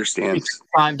don't understand. It's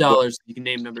 $5. You can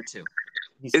name number 2.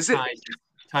 He's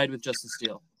tied with Justin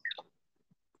Steele.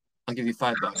 I'll give you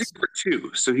 $5. Number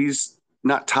 2, so he's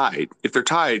not tied. If they're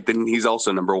tied, then he's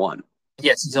also number 1.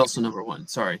 Yes, he's also number 1.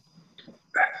 Sorry.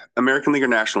 American League or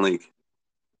National League?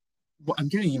 Well, I'm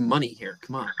giving you money here.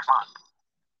 Come on.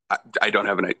 I don't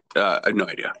have I have no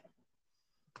idea.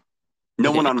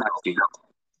 No one on my team.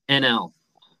 NL.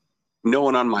 No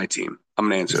one on my team. I'm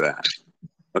going to answer that.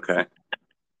 Okay.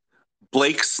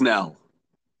 Blake Snell.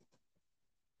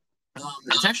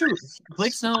 It's actually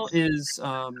Blake Snell is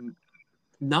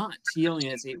not. He only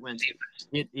has 8 wins.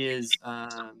 It is.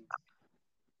 I'm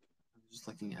just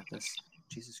looking at this.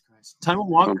 Jesus Christ. Taijuan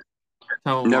Walker.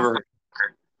 Never.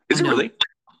 Is it really?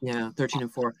 Yeah,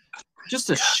 13-4. Just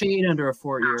a shade under a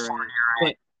 4 ERA.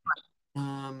 But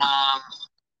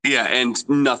yeah, and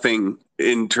nothing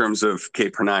in terms of K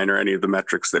per 9 or any of the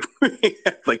metrics that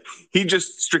like he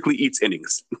just strictly eats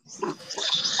innings.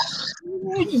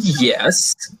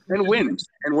 Yes. And wins.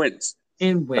 Where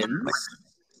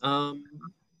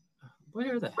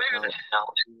the hell?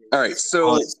 All right,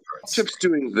 so Chip's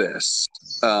doing this.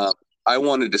 I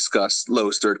want to discuss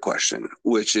Lowe's third question,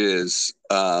 which is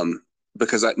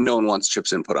because no one wants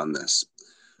Chip's input on this.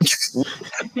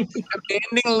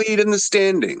 Commanding lead in the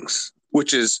standings,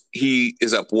 which is he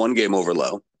is up 1 game over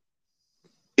Lowe,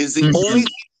 is the only thing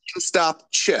that can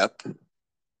stop Chip.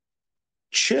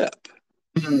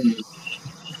 The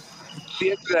answer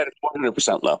to that is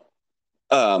 100% Lowe.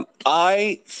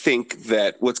 I think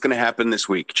that what's going to happen this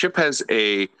week, Chip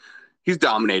he's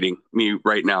dominating me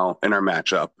right now in our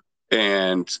matchup.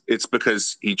 And it's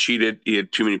because he cheated. He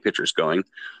had too many pitchers going.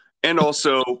 And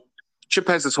also, Chip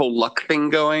has this whole luck thing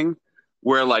going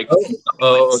where, like,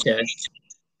 okay.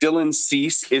 Dylan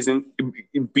Cease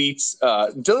beats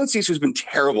Dylan Cease, who's been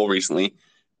terrible recently,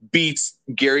 beats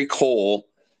Gary Cole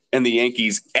and the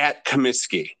Yankees at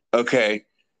Comiskey. Okay.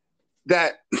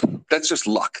 That's just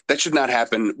luck. That should not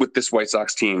happen with this White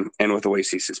Sox team and with the way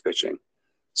Cease is pitching.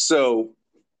 So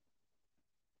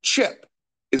Chip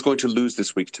is going to lose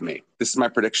this week to me. This is my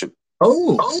prediction.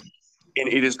 Oh. And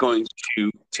it is going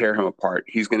to tear him apart.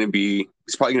 He's probably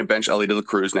going to bench Ellie De La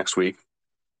Cruz next week.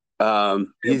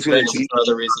 He's going to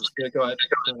other reasons. Go ahead.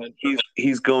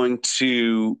 He's going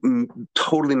to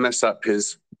totally mess up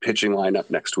his pitching lineup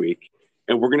next week.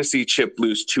 And we're going to see Chip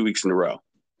lose 2 weeks in a row.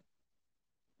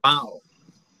 Wow.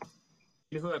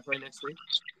 You know who I play next week?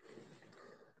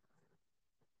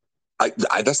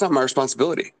 That's not my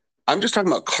responsibility. I'm just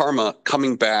talking about karma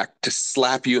coming back to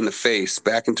slap you in the face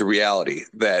back into reality,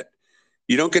 that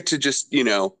you don't get to just,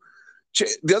 the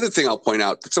other thing I'll point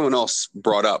out that someone else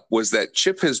brought up was that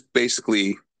Chip has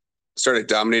basically started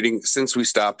dominating since we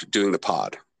stopped doing the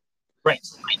pod. Right.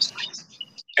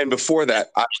 And before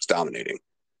that, I was dominating.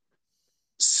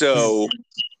 So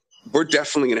we're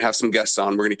definitely going to have some guests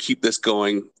on. We're going to keep this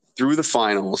going through the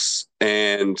finals,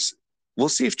 and we'll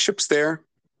see if Chip's there.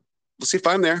 We'll see if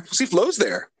I'm there. We'll see if Lowe's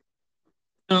there.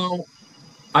 No,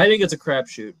 I think it's a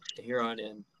crapshoot here on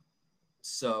in.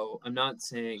 So I'm not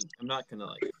going to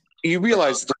like. You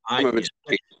realize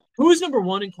who is number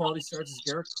one in quality starts is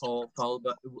Garrett Cole, followed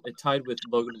by tied with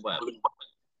Logan Webb.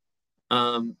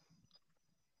 The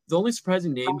only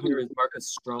surprising name here is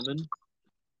Marcus Stroman.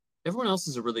 Everyone else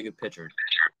is a really good pitcher.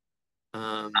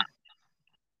 But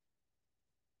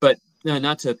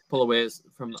not to pull away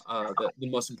from the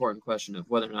most important question of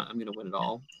whether or not I'm going to win it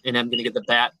all, and I'm going to get the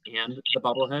bat and the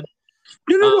bobblehead.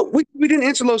 No. We didn't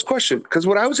answer Lowe's question, because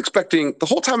what I was expecting the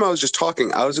whole time I was just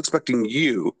talking, I was expecting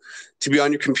you to be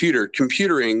on your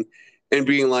computering and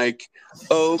being like,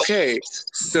 okay,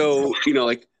 so,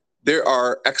 like there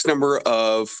are X number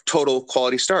of total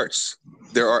quality starts.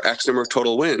 There are X number of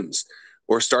total wins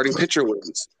or starting pitcher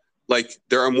wins. Like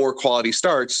there are more quality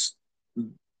starts,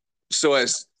 so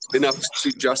as enough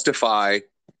to justify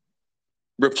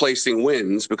replacing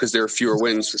wins because there are fewer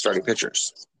wins for starting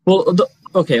pitchers. Well,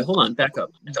 okay, hold on, back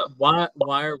up. Why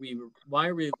are we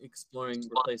exploring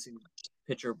replacing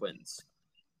pitcher wins?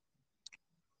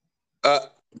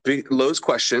 Lowe's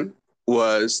question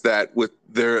was that with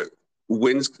their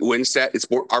win stat, it's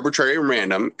more arbitrary and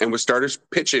random, and with starting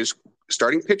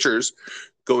pitchers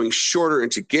going shorter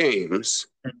into games.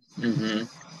 Mm-hmm.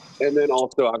 And then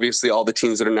also, obviously, all the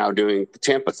teams that are now doing the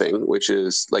Tampa thing, which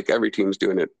is like every team's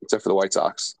doing it except for the White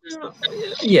Sox.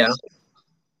 Yeah.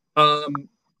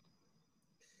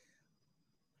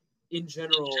 In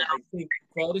general, I think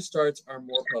quality starts are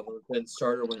more prevalent than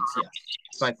starter wins. Yeah,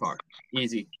 by far,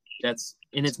 easy. It's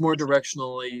more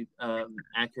directionally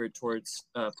accurate towards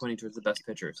pointing towards the best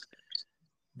pitchers.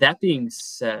 That being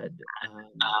said,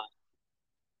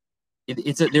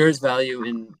 there is value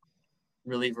in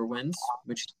reliever wins,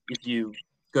 which if you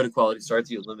go to quality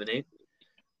starts, you eliminate.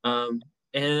 And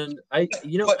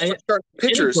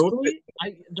pitchers,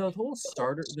 the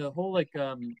whole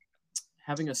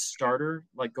having a starter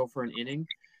like go for an inning,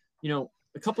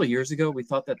 a couple of years ago we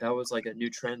thought that was like a new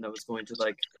trend that was going to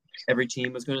like every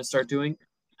team was going to start doing.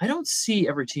 I don't see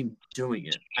every team doing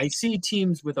it. I see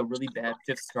teams with a really bad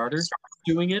fifth starter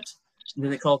doing it, and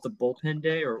then they call it the bullpen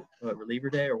day or reliever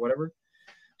day or whatever.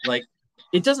 Like,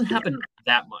 it doesn't happen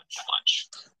that much.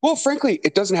 Well, frankly,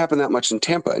 it doesn't happen that much in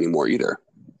Tampa anymore either.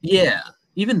 Yeah,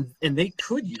 and they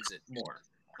could use it more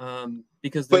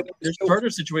because their starter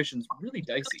situation is really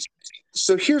dicey.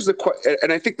 So here's the question,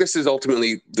 and I think this is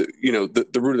ultimately the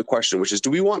root of the question, which is: do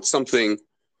we want something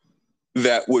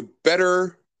that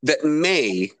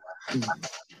may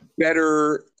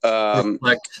better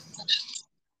reflect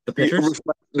the pitchers?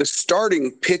 Reflect the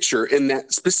starting pitcher in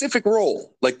that specific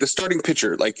role, like the starting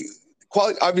pitcher, like.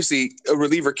 Quality, obviously, a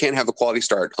reliever can't have a quality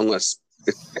start unless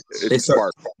it's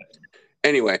smart.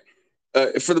 Anyway,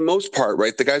 for the most part,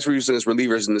 right, the guys we're using as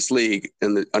relievers in this league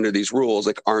and under these rules,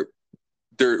 they're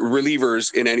relievers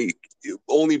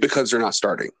only because they're not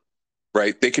starting,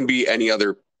 right? They can be any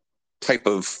other type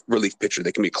of relief pitcher.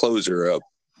 They can be a closer, a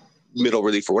middle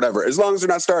relief, or whatever, as long as they're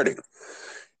not starting.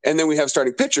 And then we have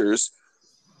starting pitchers.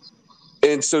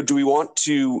 And so do we want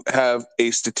to have a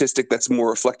statistic that's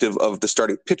more reflective of the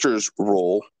starting pitcher's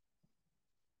role?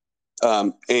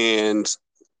 And,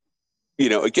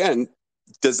 again,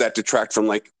 does that detract from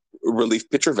like relief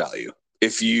pitcher value.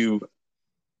 If you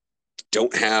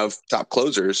don't have top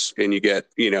closers and you get,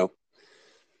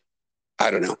 I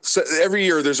don't know. So every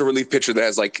year there's a relief pitcher that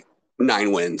has like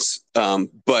 9 wins.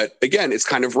 But again, it's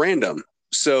kind of random.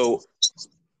 So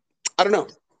I don't know.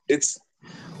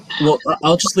 Well,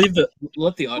 I'll just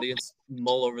let the audience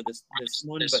mull over this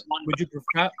one. But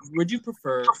would you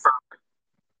prefer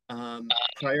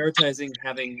prioritizing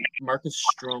having Marcus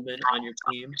Stroman on your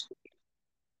team,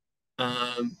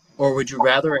 or would you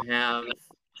rather have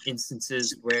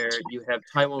instances where you have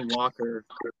Taijuan Walker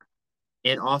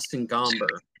and Austin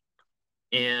Gomber,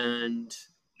 and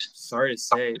sorry to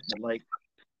say, like,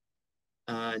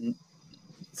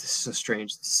 this is so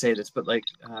strange to say this, but like,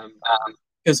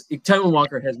 because Taijuan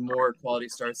Walker has more quality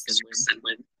starts than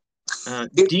wins.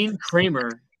 Dean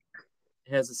Kramer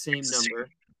has the same number,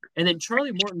 and then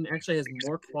Charlie Morton actually has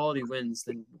more wins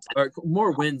than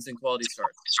quality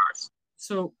starts.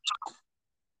 So,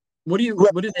 what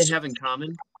do they have in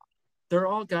common? They're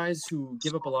all guys who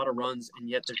give up a lot of runs, and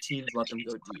yet their teams let them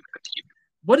go deep.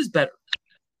 What is better?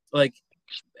 Like,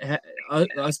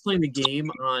 us playing the game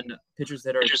on pitchers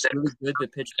that are really good to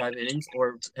pitch 5 innings,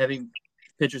 or having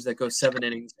pitchers that go 7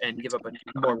 innings and give up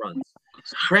more runs?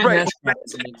 Grant Hashcraft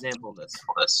is an example of this.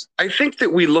 I think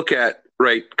that we look at,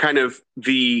 kind of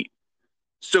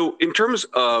so in terms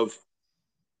of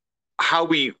how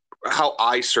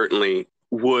I certainly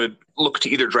would look to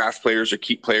either draft players or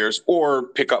keep players or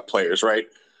pick up players, right?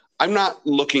 I'm not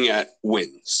looking at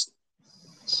wins.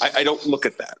 I don't look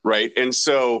at that, right? And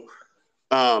so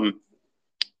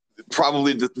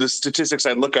probably the statistics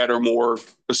I'd look at are more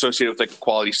associated with like a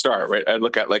quality start, right? I'd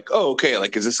look at like, oh, okay,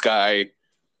 like, is this guy,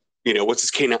 what's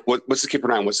his K9, what's his K per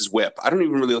 9, what's his whip? I don't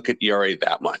even really look at ERA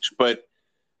that much, but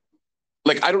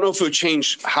like, I don't know if it would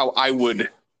change how I would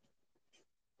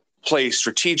play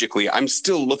strategically. I'm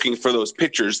still looking for those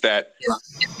pitchers that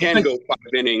can go 5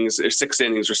 innings or 6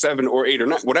 innings or 7 or 8 or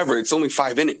 9, whatever. It's only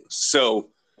 5 innings. So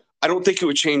I don't think it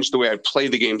would change the way I play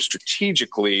the game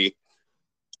strategically.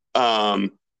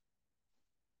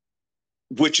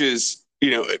 Which is,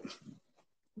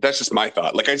 that's just my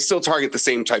thought. Like, I still target the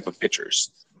same type of pitchers.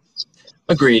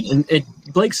 Agreed. And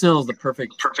Blake Snell is the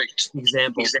perfect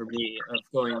example for me of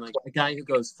going like a guy who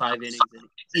goes 5 innings. And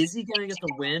is he going to get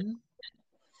the win?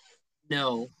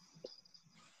 No.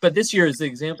 But this year is the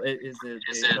example. Is the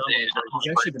anomaly.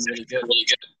 He's actually been really good.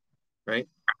 Right?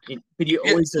 But he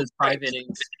always does 5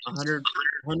 innings, 100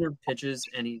 pitches,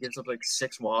 and he gives up like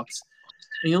 6 walks.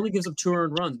 And he only gives up 2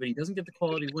 earned runs, but he doesn't get the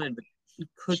quality win. But he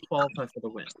could qualify for the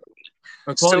win.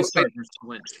 Or quality start versus the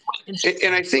win.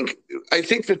 And I think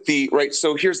that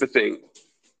so here's the thing.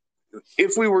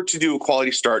 If we were to do a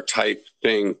quality start type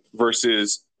thing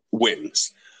versus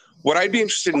wins, what I'd be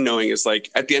interested in knowing is,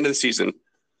 like, at the end of the season,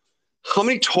 how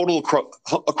many total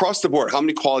across the board, how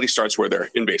many quality starts were there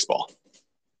in baseball?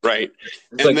 Right?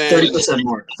 It's and like 30%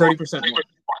 more. 30% more.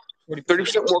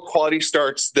 30% more quality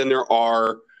starts than there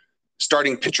are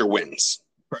starting pitcher wins.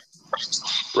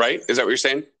 Right? Is that what you're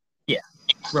saying? Yeah.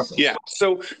 Roughly. Yeah.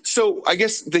 So I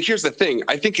guess here's the thing.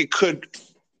 I think it could,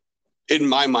 in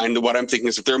my mind, what I'm thinking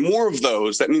is if there are more of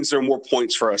those, that means there are more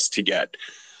points for us to get.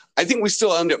 I think we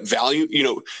still end up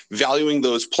valuing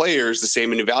those players the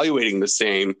same and evaluating the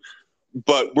same,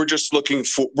 but we're just we're going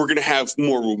to have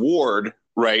more reward,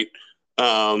 right?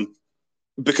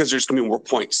 Because there's going to be more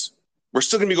points. We're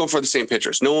still going to be going for the same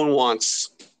pitchers. No one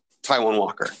wants Taijuan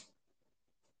Walker.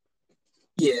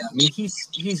 Yeah, I mean,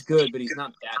 he's good, but he's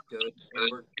not that good.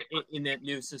 And we're in that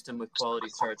new system with quality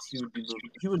starts. He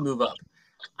would move up.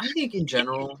 I think in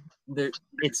general,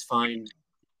 it's fine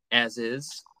as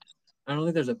is. I don't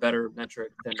think there's a better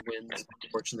metric than wins,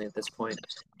 unfortunately, at this point.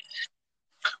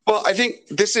 Well, I think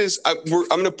this is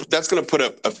that's gonna put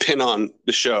a pin on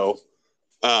the show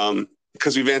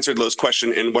because we've answered Lo's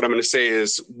question, and what I'm going to say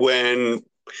is when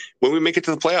we make it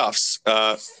to the playoffs,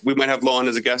 we might have Lo on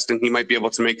as a guest, and he might be able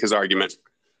to make his argument.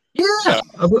 Yeah,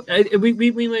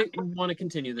 we might want to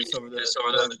continue this over the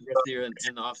year and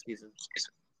the off season.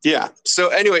 Yeah. So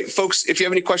anyway, folks, if you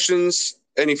have any questions,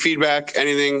 any feedback,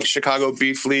 anything,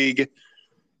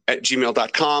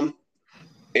 chicagobeefleague@gmail.com,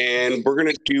 and we're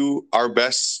gonna do our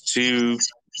best to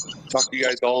talk to you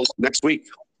guys all next week.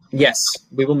 Yes,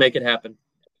 we will make it happen.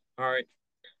 All right.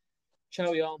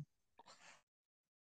 Ciao, y'all.